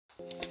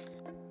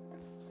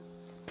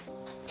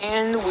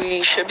And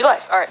we should be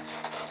live. Alright.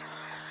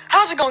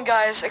 How's it going,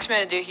 guys?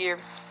 X-Man Dude here.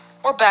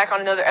 We're back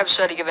on another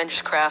episode of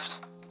Gevengers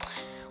Craft.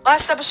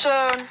 Last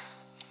episode...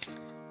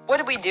 What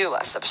did we do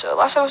last episode?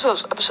 Last episode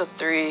was episode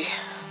 3.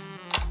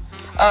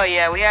 Oh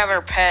yeah, we have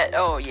our pet.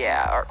 Oh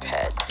yeah, our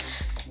pet.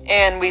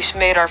 And we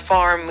made our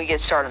farm. We get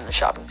started in the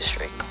shopping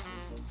district.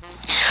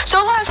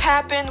 So a lot has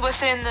happened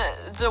within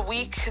the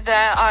week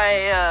that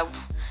I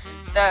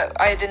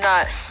did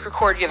not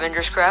record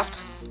Gevengers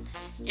Craft.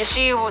 You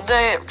see,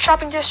 the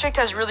shopping district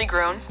has really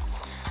grown,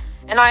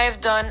 and I have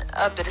done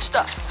a bit of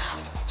stuff.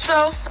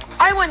 So,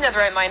 I went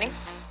netherite mining,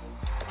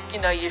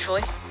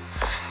 usually.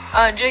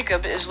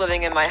 Jacob is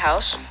living in my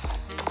house,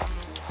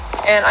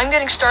 and I'm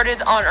getting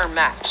started on our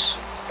maps.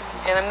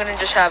 And I'm gonna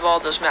just have all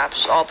those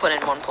maps all put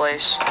in one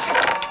place.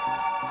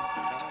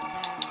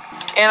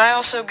 And I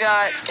also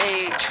got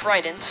a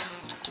trident,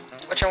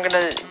 which I'm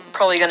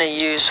probably gonna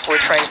use for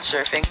trident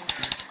surfing.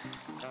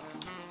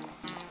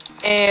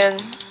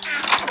 And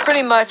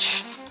pretty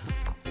much,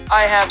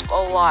 I have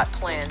a lot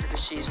planned for the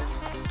season.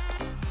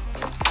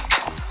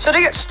 So to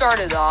get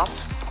started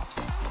off,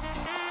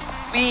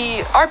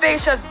 our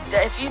base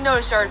if you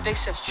notice, our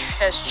base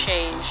has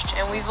changed,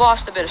 and we've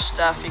lost a bit of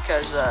stuff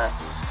because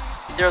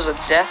there was a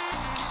death.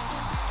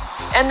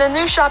 And the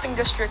new shopping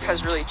district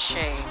has really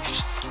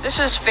changed. This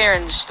is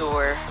Farron's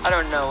store. I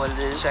don't know what it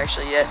is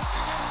actually yet.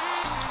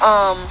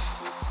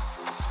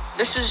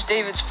 This is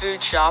David's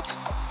food shop,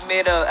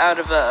 made out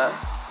of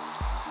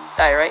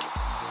diorite.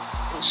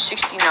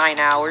 69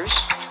 hours.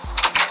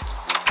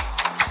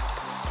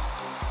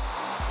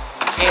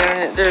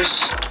 And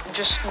there's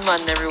just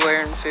mud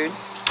everywhere and food.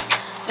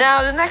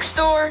 Now the next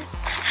store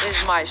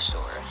is my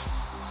store.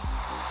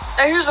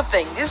 Now here's the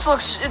thing. This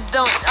looks you can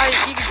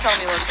tell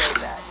me it looks like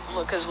that.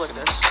 Look at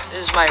this.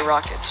 This is my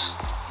rockets.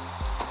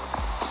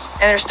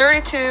 And there's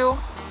 32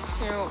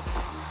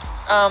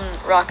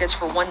 rockets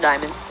for 1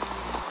 diamond.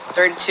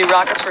 32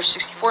 rockets for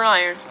 64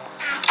 iron.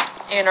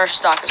 And our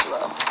stock is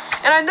low.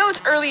 And I know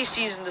it's early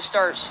season to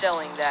start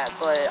selling that,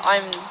 but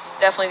I'm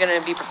definitely going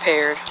to be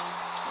prepared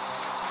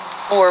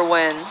for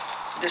when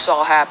this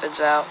all happens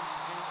out.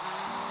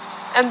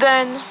 And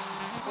then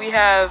we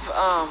have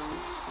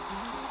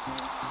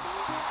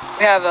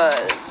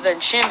the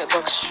enchantment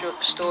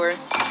bookstore.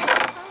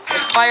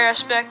 There's Fire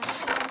Aspect,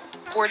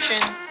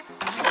 Fortune,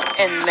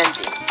 and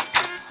Mending,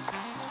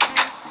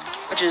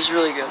 which is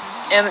really good.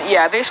 And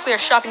yeah, basically our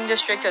shopping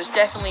district has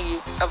definitely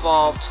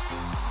evolved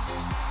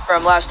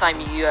from last time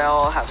you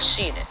all have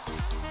seen it.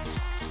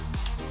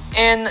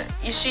 And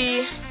you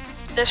see,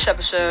 this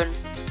episode,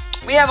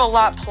 we have a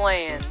lot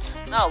planned.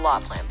 Not a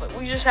lot planned, but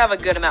we just have a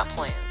good amount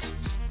planned.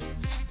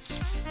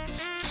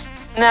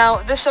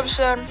 Now, this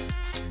episode,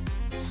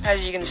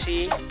 as you can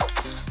see,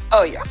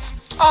 oh yeah.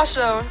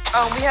 Also,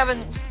 we have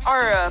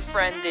our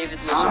friend David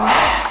lives over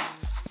there.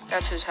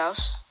 That's his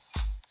house.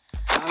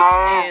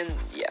 And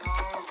yeah,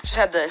 just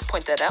had to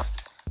point that out.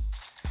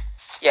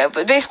 Yeah,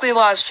 but basically a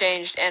lot has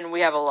changed, and we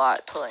have a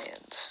lot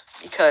planned,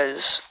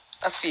 because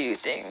a few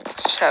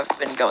things have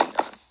been going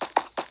on.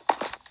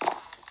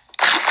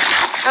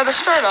 Now, to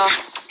start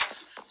off,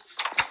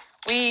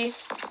 we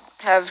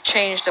have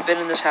changed a bit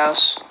in this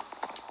house.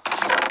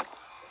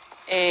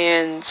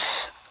 And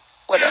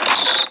what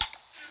else?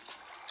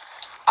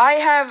 I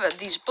have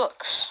these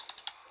books.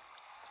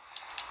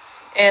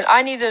 And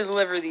I need to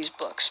deliver these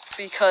books,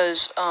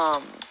 because,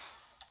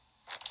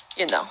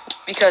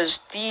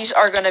 because these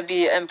are going to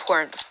be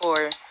important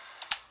for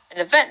an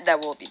event that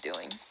we'll be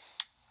doing.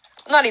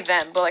 Not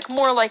event, but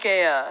more like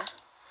a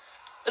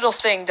little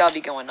thing that'll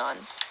be going on.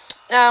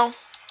 Now,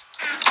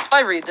 if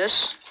I read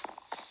this,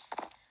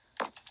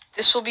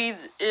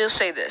 it'll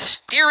say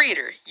this. Dear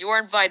reader, you are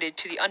invited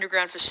to the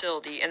underground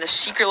facility in a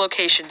secret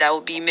location that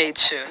will be made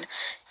soon.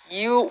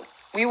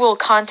 We will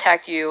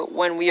contact you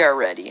when we are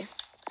ready.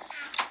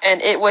 And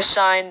it was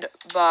signed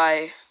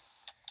by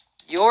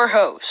your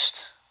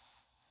host.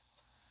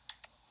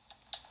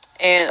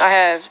 And I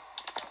have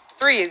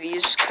 3 of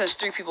these, because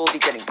 3 people will be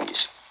getting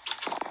these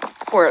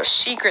for a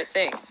secret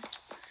thing.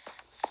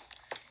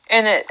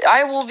 And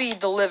I will be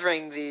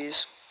delivering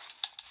these,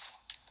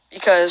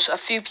 because a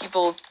few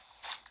people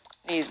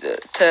need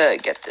to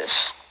get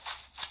this.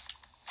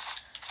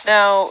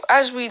 Now,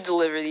 as we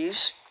deliver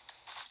these,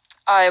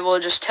 I will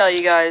just tell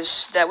you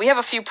guys that we have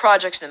a few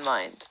projects in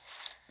mind.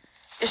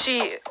 You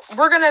see,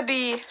 we're going to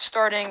be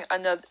starting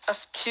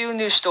 2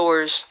 new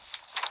stores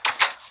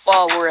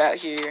while we're out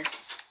here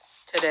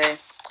today.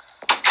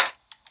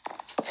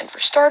 And for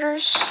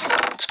starters,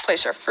 let's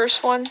place our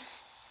first one.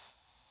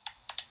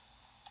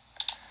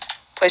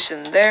 Place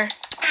it in there.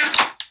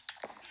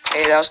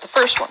 Okay, that was the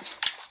first one.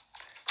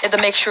 You have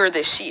to make sure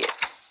they see it.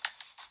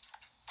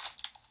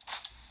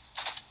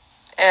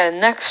 And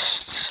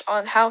next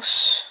on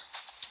house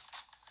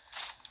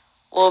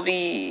will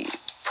be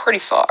pretty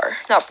far.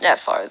 Not that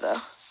far, though.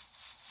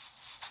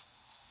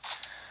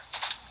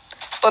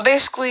 But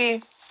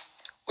basically,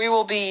 we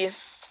will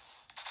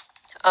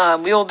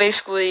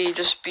basically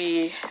just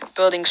be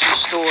building some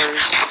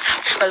stores,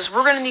 because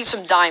we're going to need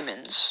some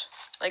diamonds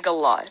Like a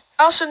lot.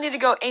 I also need to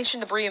go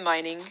ancient debris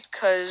mining,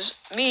 because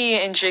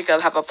me and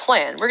Jacob have a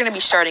plan. We're going to be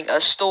starting a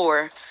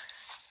store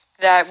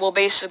that will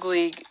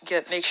basically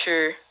make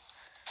sure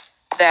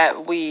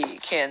that we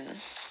can,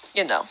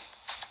 you know,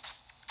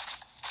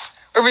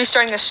 we're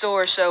restarting a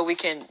store so we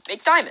can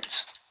make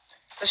diamonds.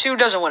 Because who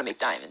doesn't want to make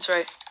diamonds,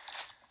 right?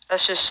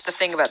 That's just the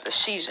thing about the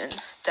season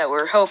that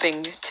we're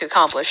hoping to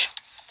accomplish.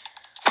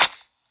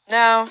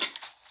 Now,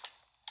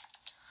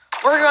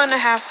 we're going to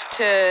have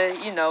to,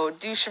 you know,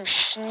 do some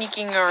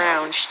sneaking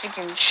around,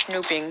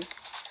 snooping,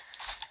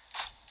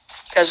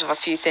 because of a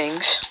few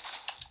things.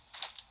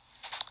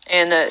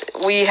 And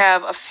we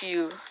have a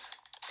few,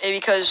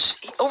 because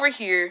over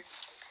here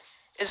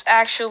is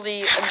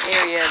actually an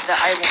area that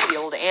I won't be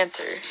able to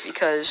enter,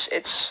 because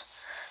it's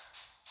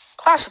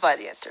classified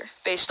to enter,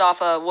 based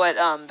off of what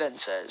Ben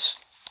says.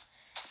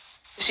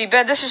 You see,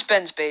 this is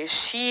Ben's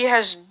base. He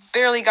has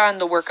barely gotten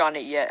to work on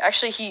it yet.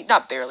 Actually,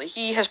 not barely.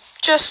 He has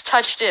just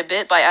touched it a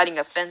bit by adding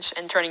a fence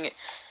and turning it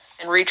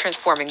and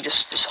retransforming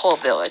just this whole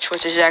village,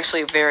 which is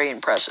actually very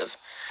impressive.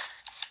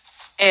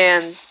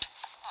 And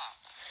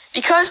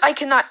because I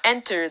cannot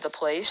enter the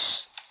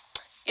place,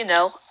 you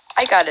know,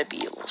 I gotta be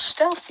a little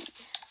stealthy.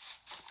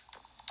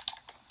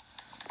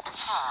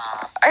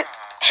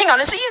 Hang on,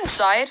 is he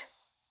inside?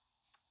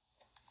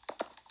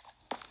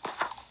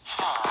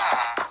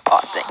 Oh,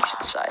 thanks,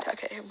 inside.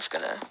 Okay, I'm just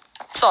gonna...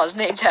 I saw his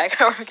name tag.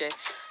 Okay.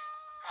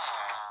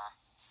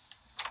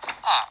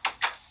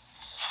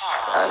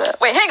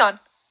 Wait, hang on.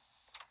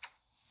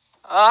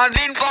 I'm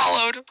being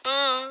followed.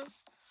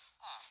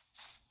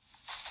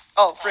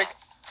 Oh, frick.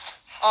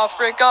 Oh,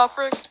 frick. Oh,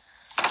 frick.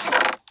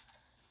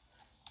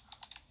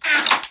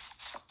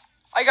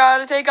 I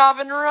gotta take off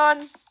and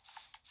run.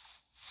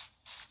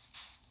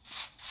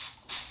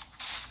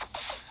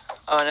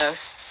 Oh, no.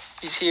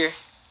 He's here.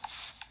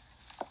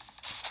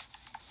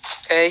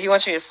 Okay, he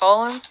wants me to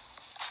follow him.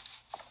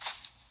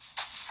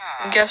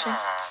 I'm guessing.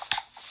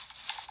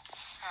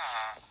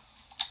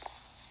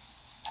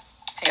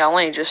 Hang on,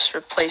 let me just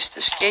replace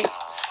this gate.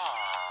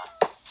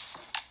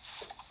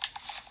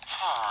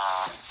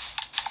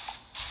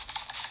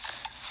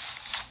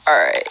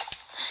 Alright.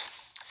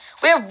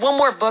 We have one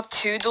more book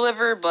to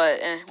deliver,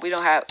 but we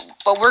don't have...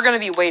 But we're going to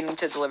be waiting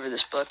to deliver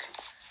this book,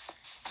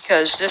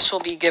 because this will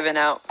be given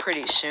out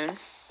pretty soon.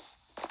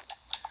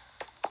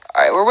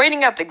 Alright, we're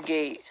waiting at the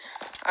gate.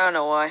 I don't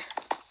know why.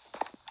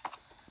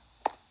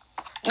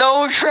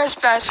 No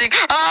trespassing!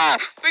 Ah!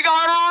 We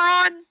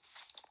gotta run!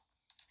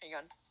 Hang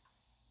on.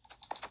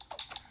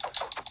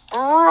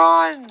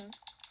 Run!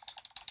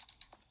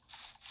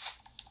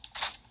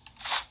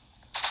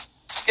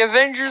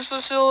 Gevengers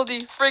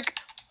facility. Frick.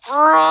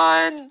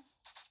 Run!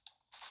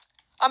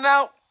 I'm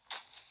out.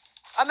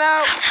 I'm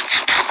out.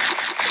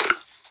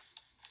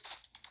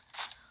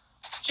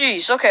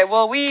 Jeez, okay,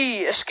 well, we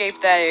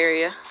escaped that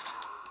area.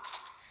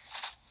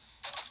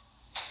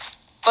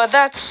 But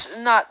that's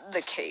not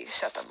the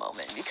case at the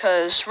moment,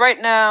 because right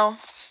now,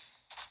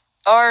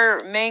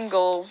 our main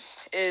goal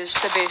is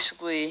to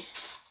basically,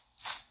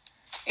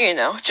 you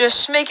know,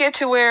 just make it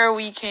to where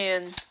we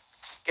can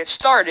get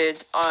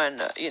started on,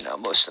 you know,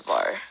 most of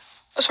our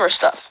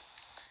stuff.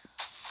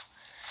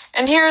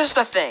 And here's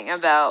the thing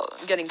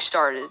about getting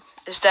started,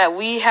 is that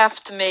we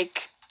have to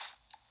make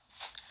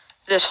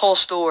this whole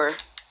store,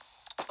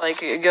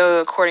 like, go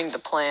according to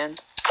plan.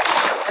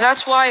 And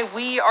that's why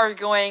we are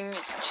going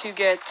to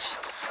get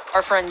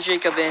our friend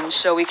Jacob in,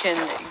 so we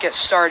can get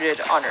started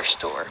on our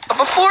store. But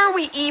before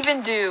we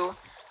even get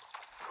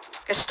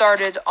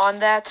started on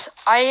that,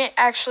 I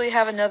actually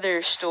have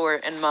another store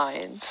in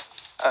mind.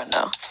 Oh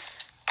no.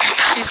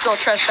 He's still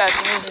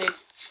trespassing, isn't he?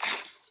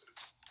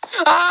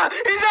 Ah!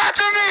 He's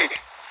after me!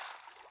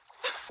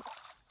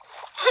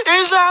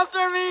 He's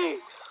after me!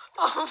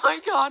 Oh my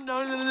god, no.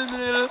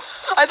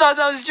 I thought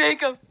that was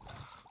Jacob.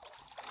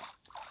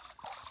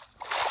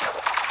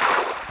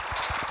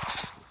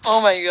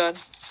 Oh my god.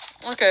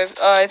 Okay,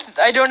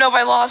 I don't know if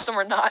I lost him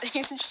or not.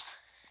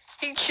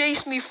 He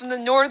chased me from the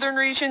northern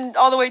region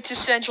all the way to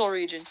central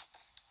region.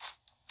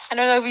 I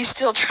don't know if he's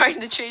still trying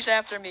to chase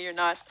after me or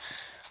not.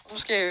 I'm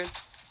scared.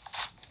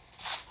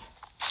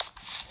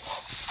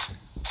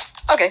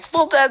 Okay,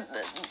 well,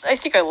 I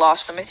think I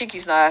lost him. I think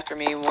he's not after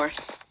me anymore.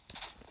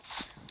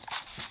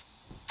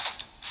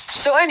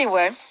 So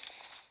anyway,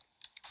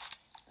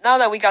 now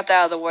that we got that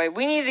out of the way,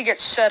 we need to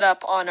get set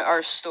up on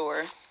our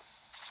store.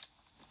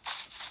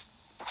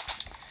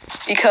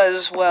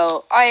 Because,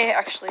 well, I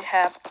actually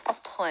have a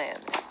plan.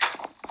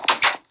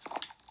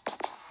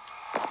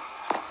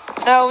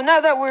 Now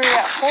that we're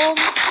at home,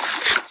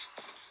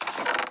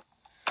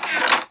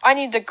 I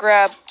need to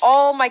grab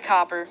all my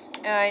copper,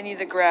 and I need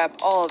to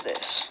grab all of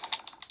this.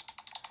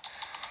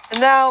 And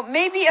now,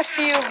 maybe a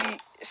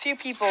few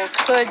people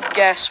could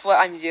guess what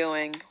I'm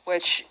doing,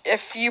 which,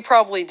 if you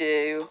probably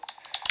do,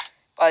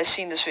 by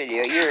seeing this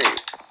video, you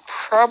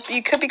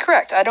could be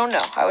correct. I don't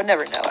know. I would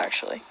never know,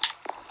 actually.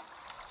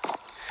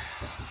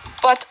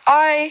 But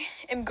I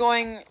am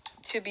going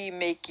to be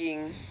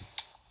making,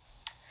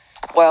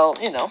 well,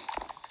 you know,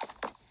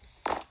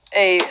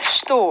 a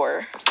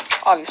store,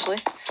 obviously.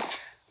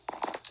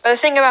 But the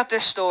thing about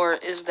this store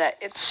is that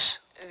it's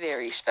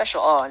very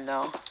special. Oh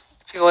no.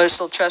 People are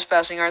still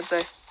trespassing, aren't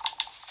they?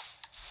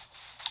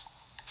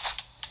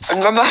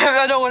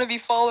 I don't want to be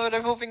followed.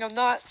 I'm hoping I'm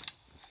not.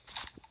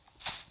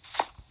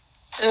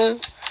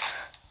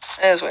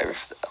 That's whatever.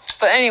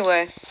 But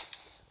anyway,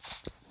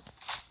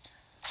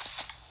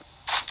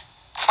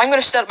 I'm going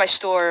to set up my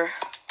store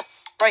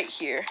right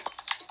here.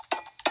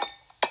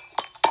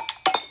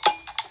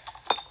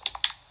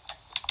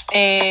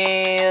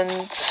 And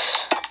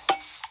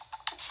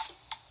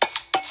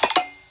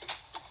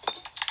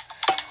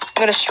I'm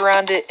going to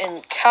surround it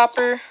in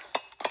copper.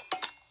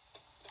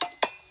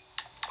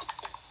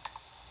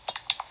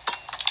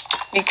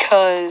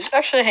 Because,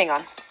 actually, hang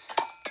on.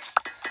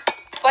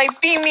 Like,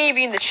 me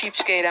being the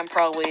cheapskate I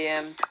probably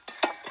am,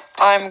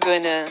 I'm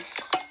gonna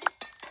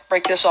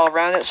break this all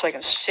around it so I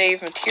can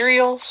save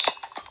materials.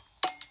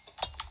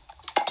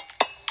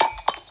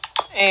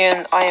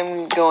 And I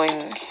am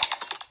going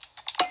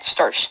to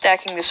start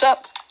stacking this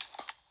up.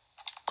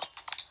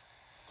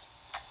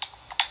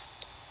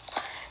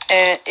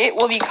 And it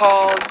will be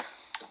called...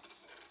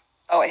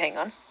 Oh, wait, hang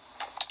on.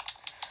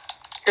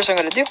 Here's what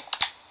I'm gonna do.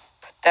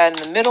 Put that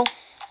in the middle.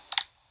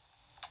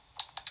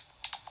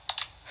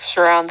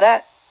 Surround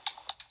that.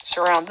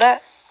 Surround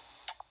that.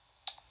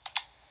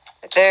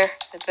 Right there.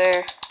 Right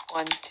there.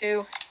 1,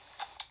 2.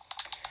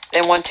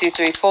 Then 1, 2,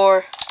 3,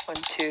 4. 1,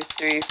 2,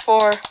 3,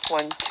 4.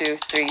 1, 2,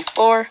 3,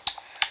 4.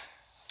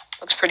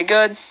 Looks pretty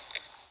good.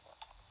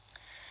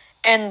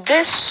 And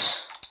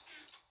this...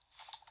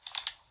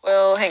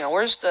 Well, hang on.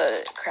 Where's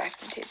the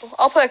crafting table?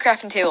 I'll put a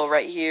crafting table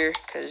right here.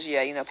 Because,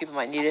 yeah, you know, people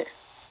might need it.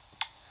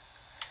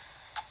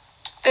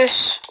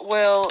 This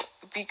will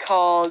be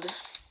called...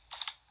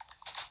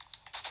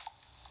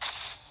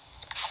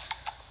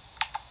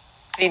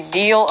 The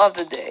deal of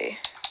the day.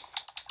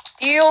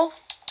 Deal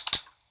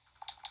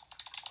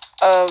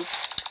of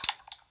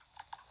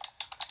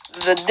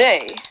the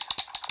day.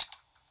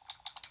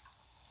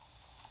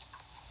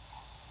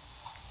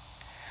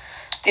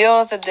 Deal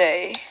of the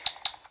day.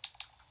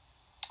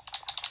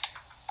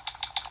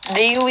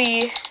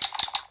 Daily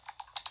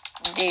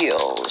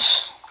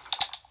deals.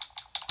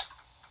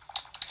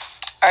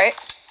 Alright.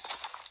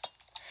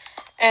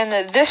 And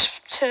this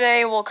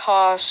today will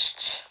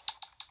cost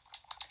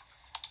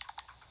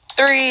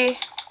 3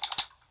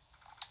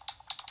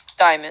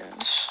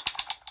 diamonds.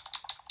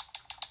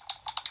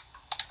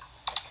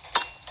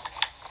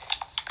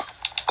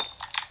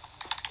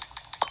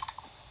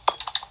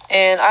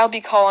 And I'll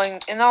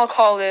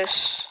call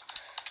this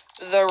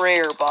the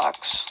rare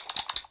box.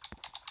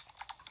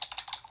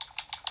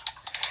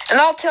 And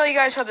I'll tell you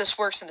guys how this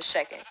works in a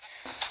second.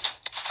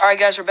 Alright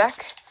guys, we're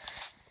back.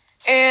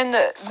 And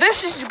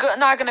this is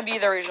not going to be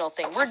the original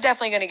thing. We're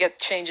definitely going to get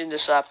changing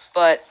this up,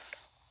 but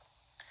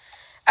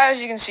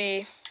as you can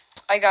see,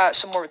 I got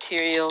some more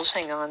materials.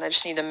 Hang on, I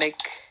just need to make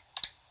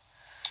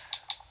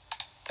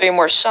 3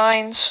 more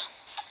signs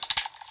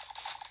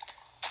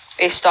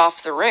based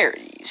off the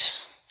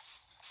rarities.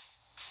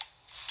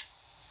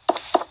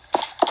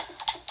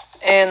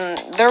 And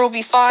there will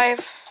be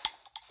 5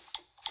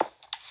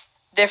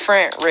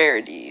 different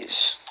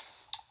rarities.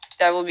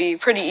 That will be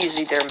pretty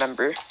easy to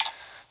remember.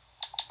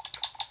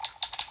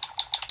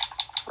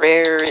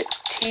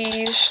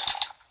 Rarities.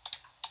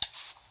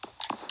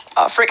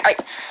 Oh, frick,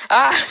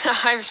 I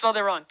spelled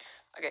it wrong.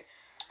 Okay.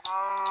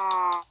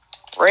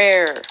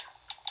 Rarities.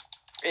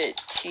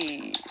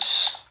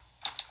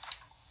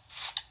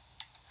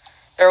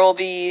 There will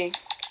be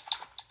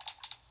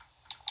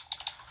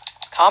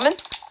common.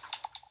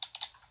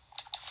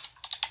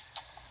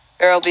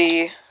 There will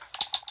be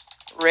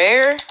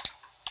rare.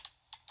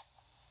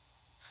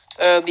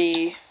 There will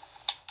be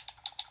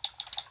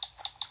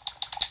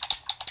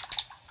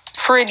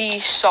pretty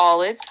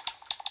solid.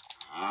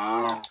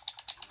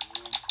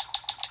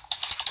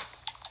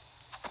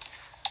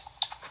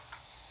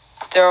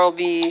 There will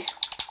be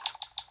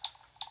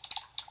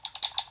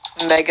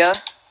mega.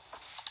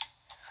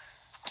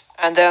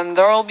 And then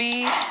there will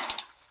be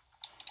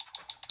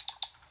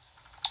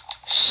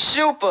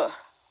super.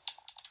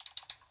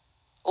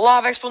 A lot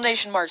of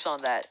exclamation marks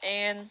on that.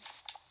 And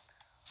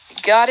we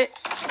got it.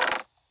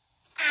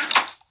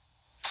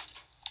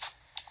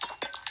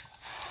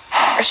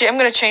 Actually, I'm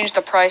going to change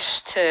the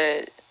price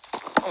to...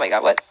 Oh my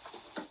god, what?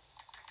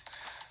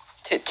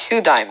 To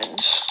 2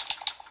 diamonds.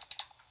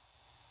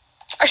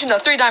 Actually, no,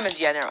 3 diamonds.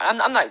 Yeah, never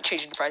mind. I'm not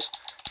changing the price.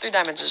 3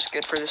 diamonds is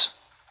good for this.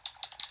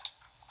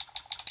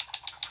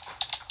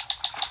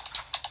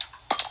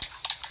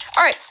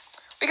 Alright,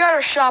 we got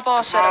our shop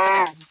all set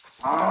up and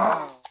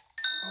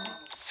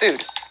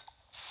food.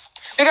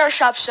 We got our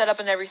shop set up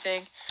and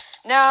everything.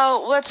 Now,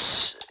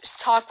 let's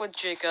talk with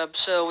Jacob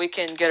so we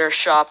can get our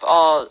shop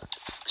all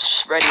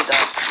ready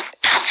done.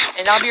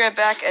 And I'll be right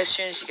back as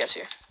soon as he gets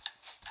here.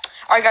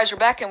 Alright guys, we're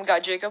back and we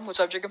got Jacob. What's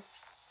up, Jacob?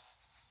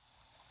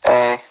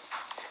 Hey,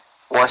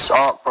 what's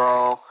up,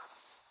 bro?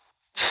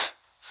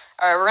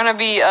 Alright, we're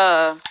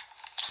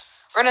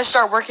gonna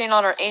start working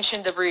on our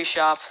ancient debris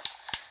shop.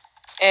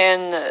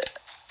 And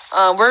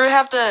we're gonna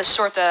have to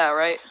sort that out,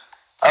 right?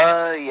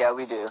 Yeah,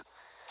 we do.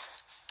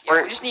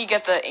 Yeah, we just need to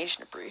get the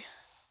ancient debris.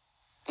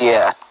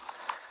 Yeah.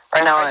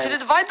 Right now, Alright, so to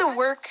divide the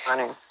work.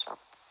 Running. So.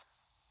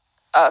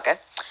 Oh, okay.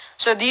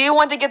 So do you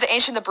want to get the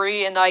ancient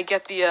debris and I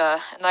get the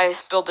and I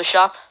build the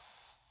shop?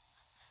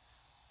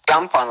 Yeah,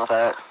 I'm fine with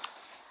that.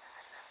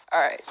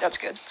 Alright, that's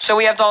good. So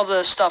we have all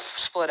the stuff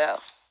split out.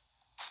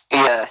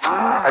 Yeah,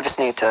 I just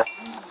need to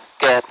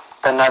get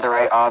the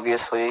netherite,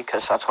 obviously,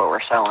 because that's what we're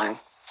selling.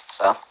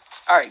 So.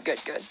 Alright, good.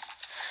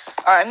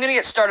 Alright, I'm gonna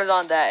get started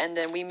on that, and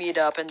then we meet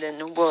up, and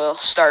then we'll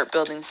start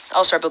building.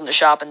 I'll start building the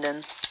shop, and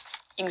then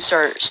you can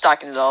start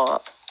stocking it all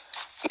up.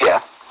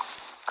 Yeah.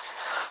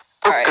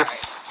 Alright.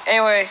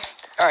 Anyway,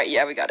 alright,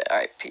 yeah, we got it.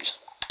 Alright, peace.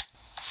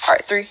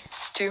 Alright, 3,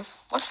 2,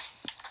 1.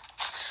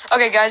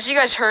 Okay, guys, you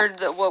guys heard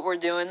what we're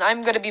doing.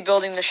 I'm gonna be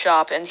building the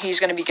shop, and he's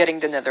gonna be getting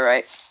the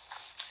netherite.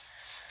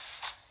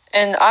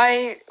 And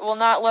I will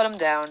not let him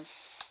down,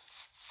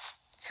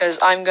 because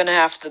I'm gonna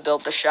have to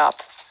build the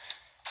shop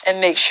and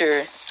make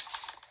sure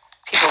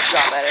people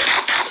shop at it.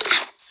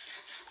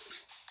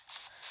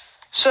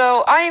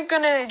 So I'm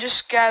gonna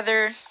just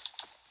gather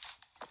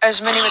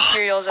as many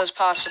materials as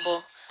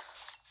possible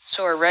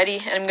so we're ready,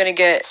 and I'm gonna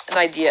get an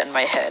idea in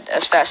my head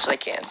as fast as I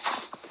can.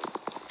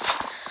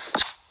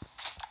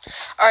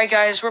 Alright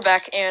guys, we're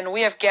back, and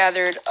we have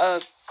gathered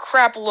a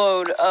crap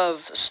load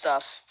of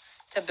stuff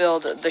to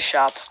build the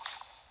shop.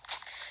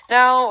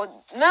 Now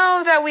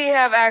that we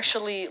have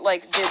actually,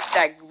 like, did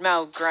that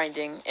amount of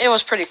grinding, it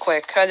was pretty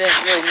quick. I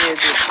didn't really need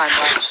to do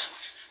time-lapse.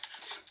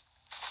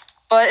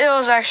 But it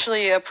was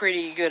actually a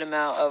pretty good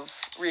amount of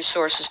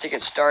resources to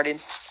get started.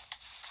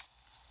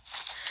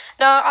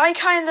 Now, I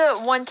kind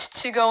of want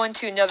to go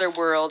into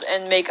Netherworld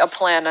and make a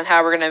plan on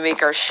how we're going to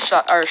make our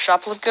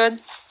shop look good.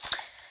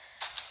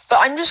 But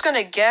I'm just going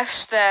to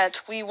guess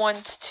that we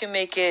want to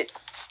make it,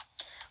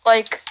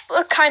 like,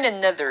 look kind of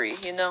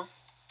nethery, you know?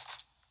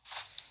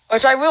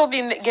 Which I will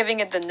be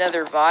giving it the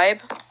nether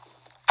vibe.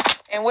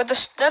 And with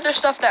the nether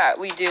stuff that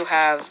we do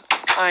have,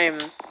 I'm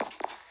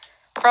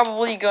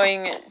probably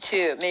going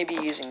to maybe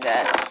using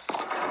that.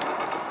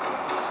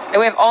 And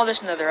we have all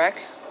this netherrack.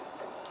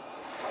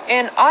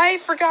 And I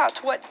forgot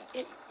what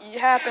it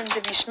happens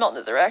if you smelt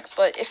netherrack,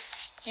 but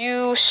if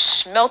you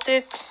smelt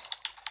it,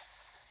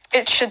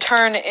 it should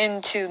turn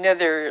into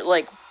nether,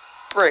 like,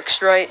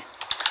 bricks, right?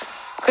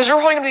 Because we're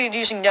probably going to be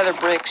using nether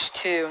bricks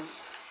to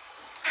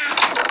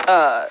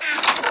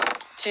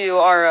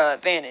our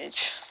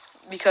advantage,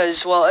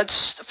 because, well,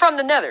 it's from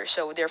the nether,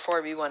 so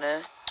therefore we want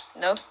to,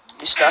 you know,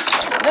 do stuff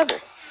from the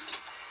nether.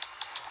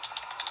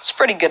 It's a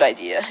pretty good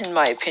idea, in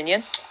my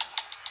opinion.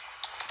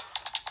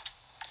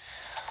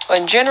 But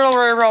in general,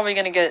 we're probably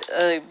going to get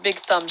a big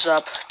thumbs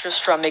up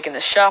just from making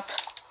this shop.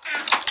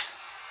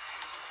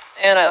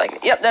 And I like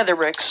it. Yep, nether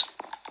bricks.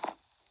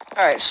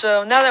 Alright,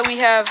 so now that we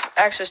have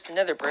access to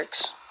nether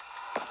bricks,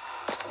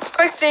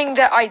 quick thing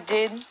that I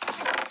did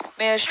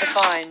manage to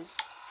find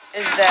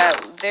is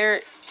that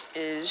there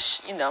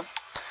is, you know,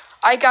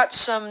 I got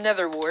some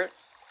nether wart,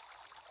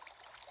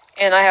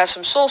 and I have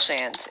some soul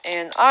sand,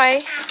 and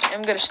I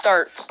am going to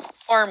start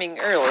farming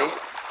early.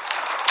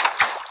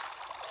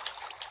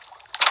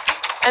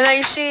 And now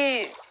you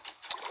see,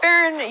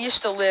 Baron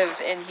used to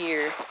live in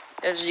here,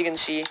 as you can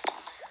see.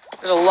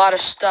 There's a lot of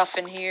stuff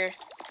in here.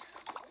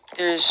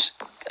 There's,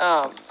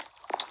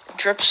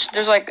 drips,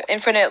 there's like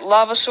infinite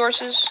lava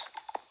sources.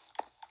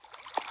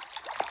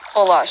 A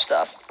whole lot of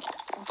stuff.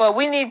 But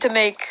we need to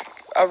make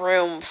a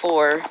room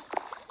for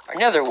our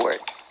nether wart.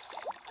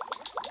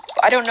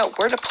 But I don't know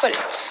where to put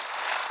it.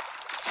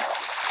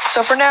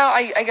 So for now,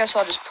 I guess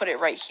I'll just put it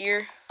right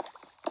here.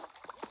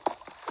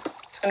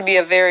 It's going to be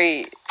a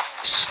very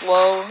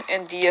slow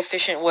and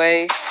efficient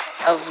way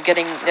of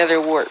getting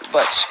nether wart,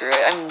 but screw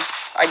it,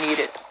 I need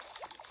it.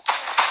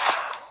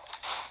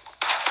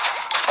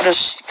 I'll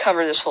just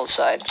cover this whole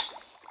side.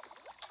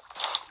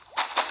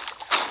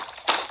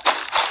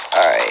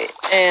 Alright,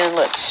 and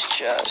let's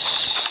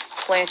just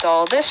plant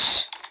all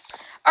this.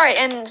 Alright,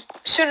 and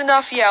soon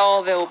enough, yeah,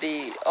 all of it will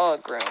be all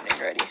grown and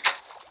ready.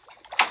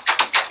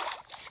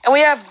 And we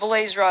have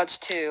blaze rods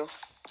too.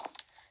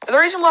 The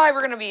reason why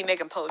we're going to be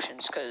making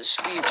potions, because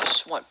we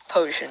just want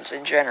potions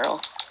in general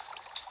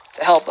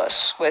to help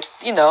us with,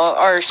 you know,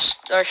 our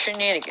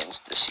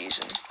shenanigans this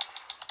season.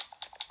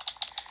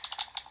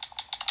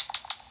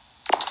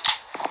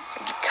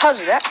 Because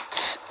of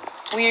that,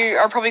 we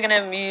are probably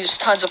going to use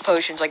tons of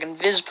potions, like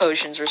invis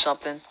potions or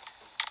something.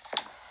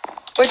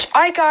 Which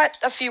I got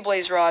a few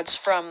blaze rods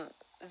from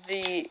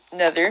the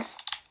nether. I'm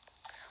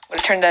going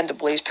to turn that into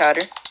blaze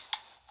powder.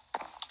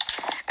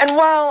 And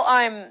while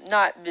I'm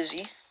not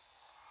busy,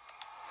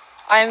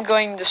 I'm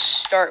going to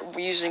start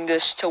using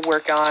this to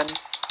work on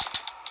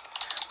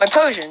my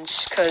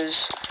potions,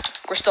 because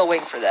we're still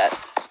waiting for that.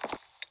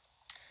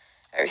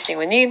 Everything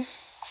we need.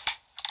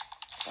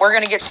 We're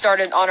going to get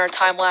started on our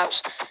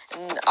time-lapse,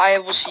 and I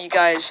will see you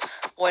guys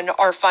when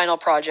our final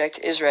project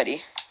is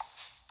ready.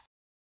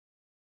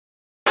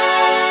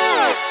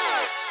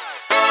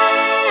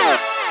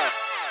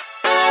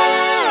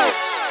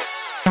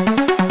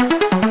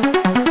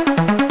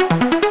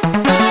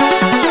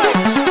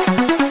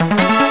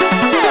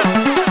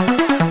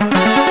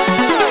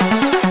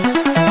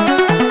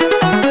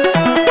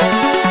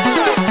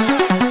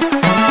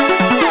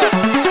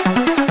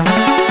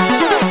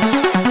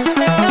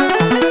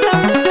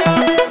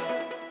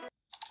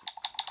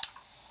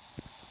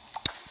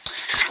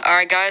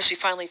 we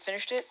finally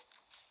finished it.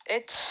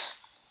 It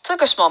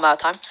took a small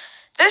amount of time.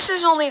 This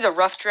is only the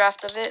rough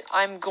draft of it.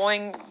 I'm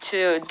going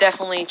to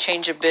definitely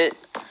change a bit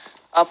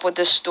up with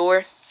this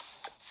store.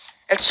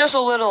 It's just a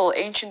little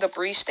ancient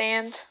debris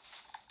stand,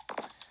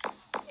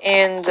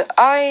 and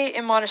I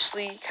am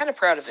honestly kind of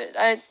proud of it.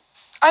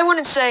 I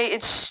wouldn't say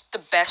it's the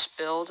best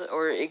build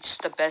or it's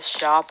the best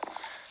shop,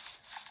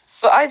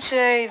 but I'd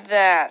say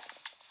that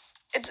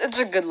it's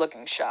a good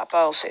looking shop.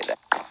 I'll say that.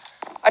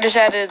 I just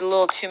added a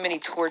little too many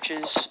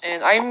torches,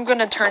 and I'm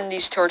gonna turn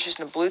these torches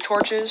into blue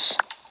torches.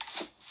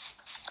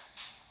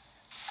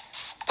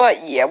 But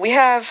yeah, we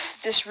have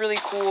this really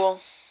cool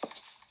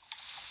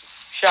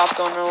shop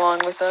going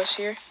along with us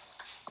here.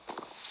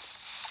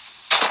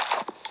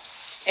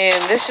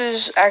 And this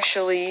is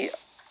actually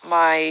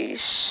my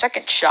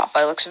second shop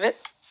by the looks of it.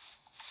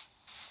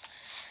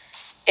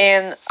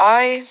 And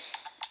I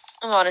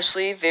am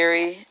honestly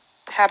very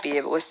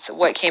happy with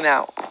what came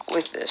out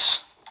with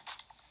this.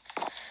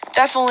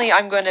 Definitely,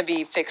 I'm going to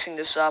be fixing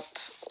this up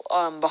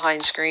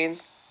behind screen.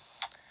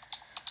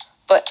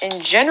 But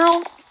in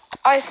general,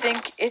 I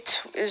think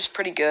it is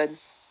pretty good.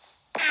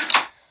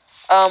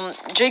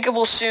 Jacob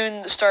will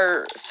soon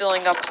start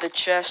filling up the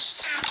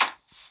chest.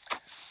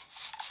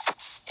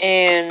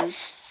 And,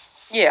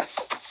 yeah.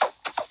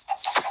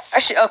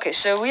 Actually, okay,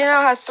 so we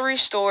now have 3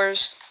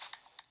 stores.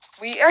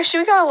 We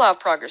got a lot of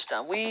progress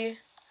done. We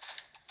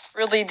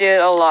really did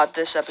a lot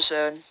this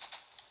episode.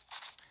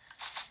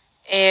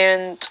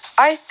 And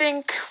I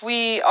think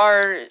we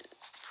are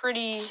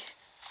pretty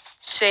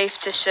safe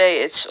to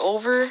say it's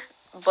over.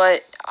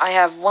 But I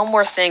have one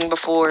more thing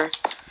before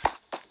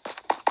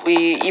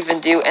we even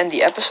do end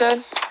the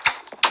episode.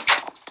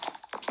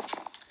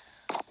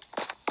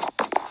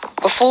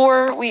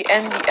 Before we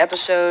end the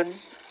episode,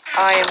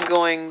 I am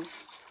going to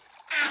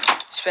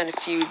spend a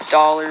few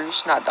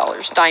diamonds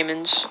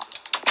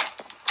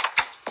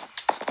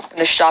in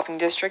the shopping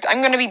district. I'm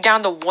going to be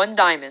down to 1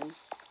 diamond.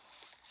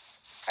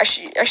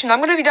 Actually, no, I'm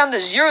going to be down to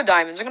 0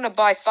 diamonds. I'm going to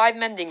buy 5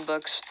 mending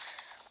books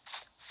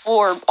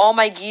for all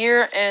my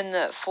gear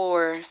and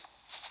for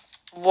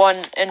my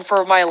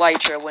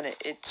elytra when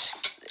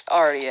it's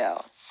already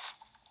out.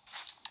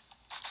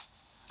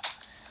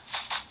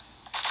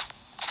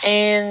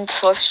 And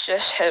let's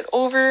just head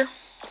over.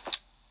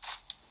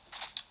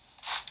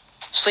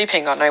 Sleep,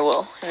 hang on, I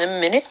will in a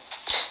minute.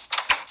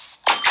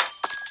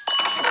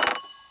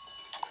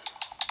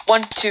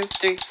 1, 2,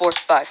 3, 4,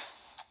 5.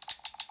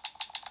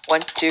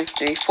 1, 2,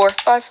 3, 4,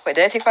 5. Wait,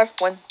 did I take 5?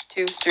 1,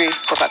 2, 3,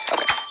 4, 5.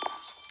 Okay.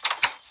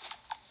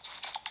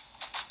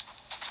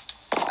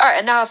 Alright,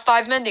 and now I have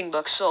 5 mending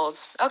books sold.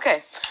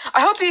 Okay. I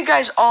hope you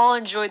guys all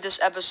enjoyed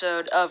this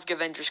episode of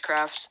Gevengers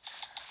Craft.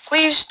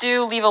 Please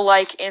do leave a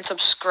like and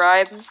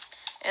subscribe.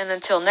 And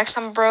until next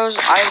time, bros,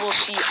 I will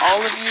see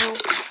all of you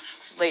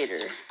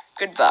later.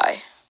 Goodbye.